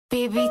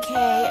BBK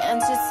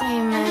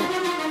Entertainment.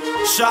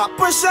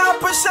 Sharper,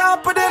 sharper,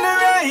 sharper than a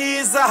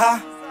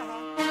razor.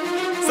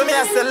 So me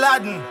I say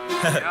Laden.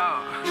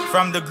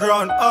 From the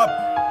ground up.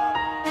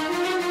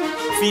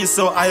 Feel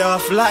so high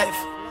off life.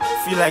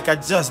 Feel like I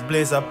just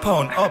blaze a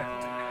pound up.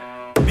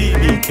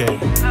 BBK.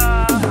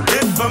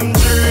 If I'm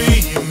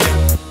dreaming,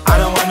 I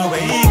don't wanna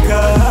wake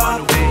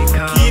up.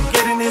 Keep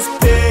getting this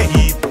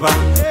paper.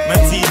 My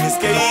team is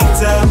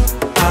catered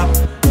up.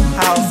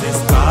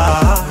 Houses,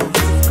 cars,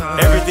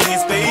 everything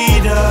is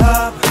paid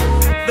up.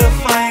 The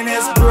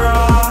finest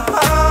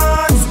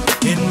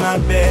bras in my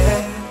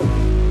bed.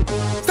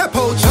 Step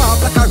out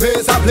sharp like a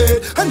razor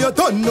blade, and you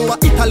don't know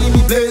what Italy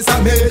me blazer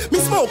made. Me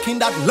smoking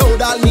that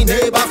loud, all me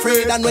neighbor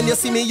afraid. And when you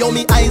see me, yo,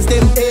 me eyes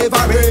them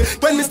ever red.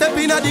 When me step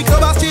in at the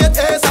club, I straight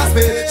ace a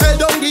spade. Shell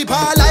down the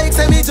bar like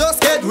say me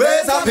just get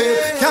razor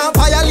paid. Can't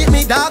violate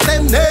me, dog,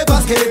 them never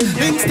scared.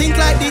 Things stink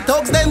like the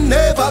thugs, them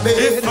never bad.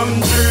 If I'm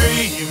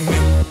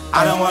dreaming,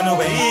 I don't wanna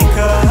wake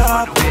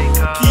up.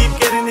 Keep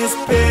getting this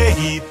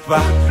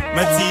paper.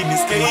 My team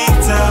is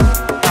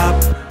catered up.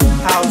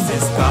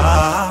 Houses,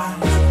 cars,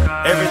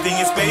 everything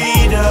is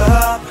paid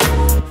up.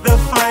 The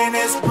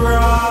finest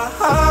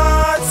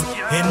bras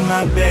in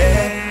my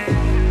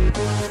bed.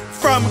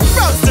 From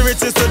rags to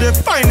riches to the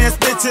finest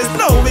bitches.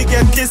 Now we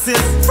get kisses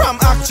from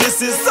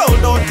actresses.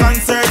 Sold out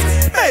concerts,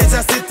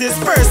 major cities,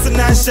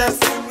 personal chefs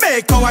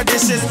make our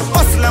dishes.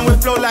 Hustle and we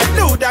flow like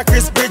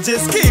Ludacris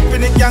bridges.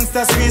 Keeping it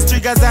gangster, squeeze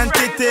triggers and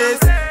titties.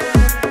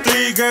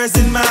 3 girls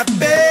in my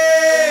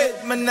bed,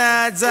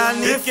 Minaj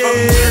and Nicki. If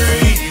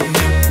I'm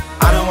dreaming,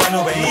 I don't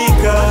wanna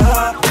wake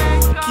up.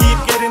 Keep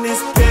getting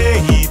this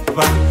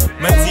paper.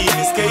 My team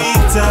is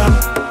catered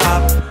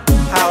up.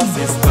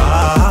 Houses,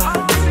 cars,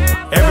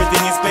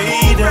 everything is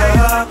paid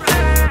up.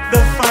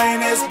 The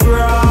finest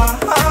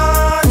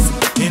bras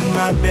in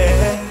my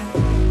bed.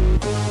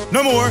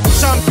 No more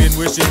champagne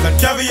wishes and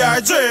caviar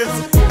dreams.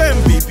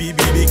 MVP,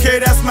 BBK,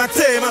 that's my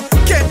team.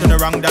 Can't do no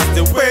wrong, that's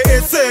the way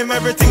it's same.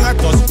 Everything I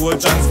touch gold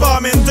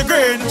transform into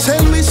green.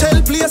 Shell we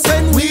shell place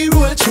when we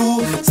roll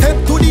through. Step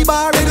to the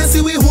bar and you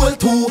see we hold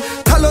two.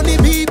 Colony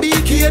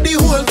BBK, the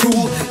whole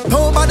crew.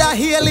 Don't bother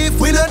here if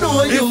we don't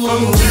know you. If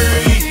I'm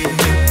dreaming,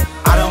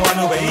 I don't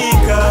wanna wake